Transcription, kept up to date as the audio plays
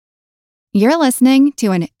You're listening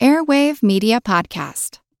to an Airwave Media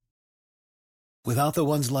Podcast. Without the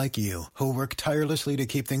ones like you, who work tirelessly to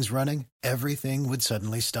keep things running, everything would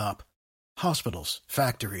suddenly stop. Hospitals,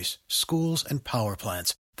 factories, schools, and power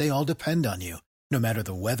plants, they all depend on you. No matter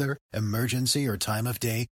the weather, emergency, or time of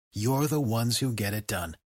day, you're the ones who get it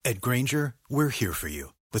done. At Grainger, we're here for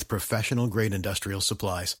you with professional-grade industrial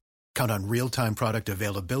supplies. Count on real-time product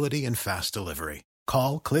availability and fast delivery.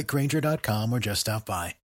 Call, clickgrainger.com, or just stop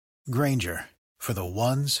by. Grainger, for the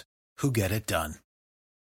ones who get it done.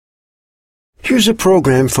 Here's a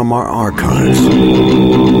program from our archives.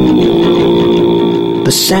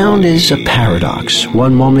 The sound is a paradox,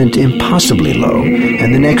 one moment impossibly low,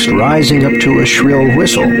 and the next rising up to a shrill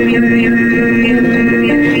whistle.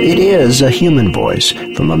 It is a human voice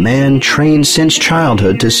from a man trained since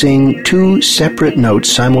childhood to sing two separate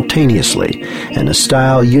notes simultaneously, in a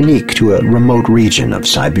style unique to a remote region of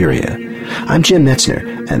Siberia. I'm Jim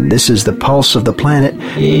Metzner, and this is the Pulse of the Planet.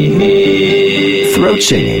 Throat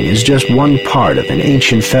singing is just one part of an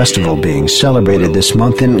ancient festival being celebrated this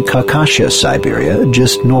month in Khakassia, Siberia,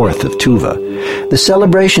 just north of Tuva. The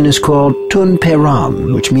celebration is called Tun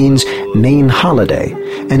Peram, which means main holiday,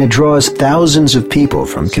 and it draws thousands of people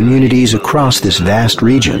from communities across this vast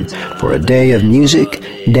region for a day of music,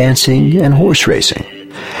 dancing, and horse racing.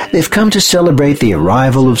 They've come to celebrate the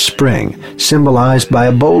arrival of spring, symbolized by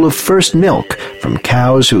a bowl of first milk from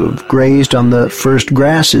cows who have grazed on the first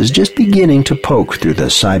grasses just beginning to poke through the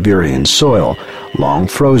Siberian soil, long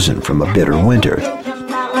frozen from a bitter winter.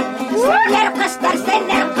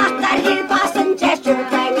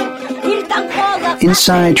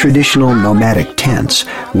 Inside traditional nomadic tents,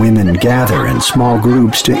 women gather in small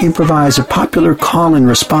groups to improvise a popular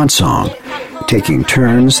call-and-response song. Taking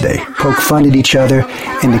turns, they poke fun at each other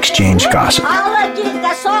and exchange gossip.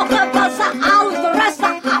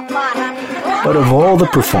 But of all the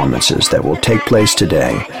performances that will take place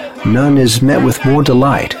today, none is met with more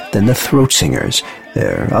delight than the throat singers,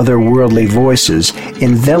 their otherworldly voices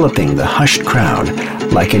enveloping the hushed crowd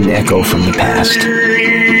like an echo from the past.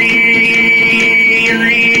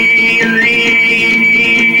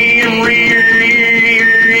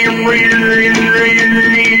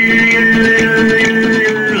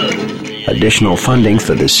 Additional funding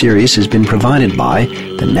for this series has been provided by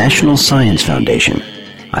the National Science Foundation.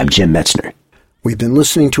 I'm Jim Metzner. We've been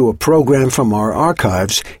listening to a program from our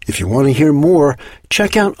archives. If you want to hear more,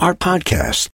 check out our podcast.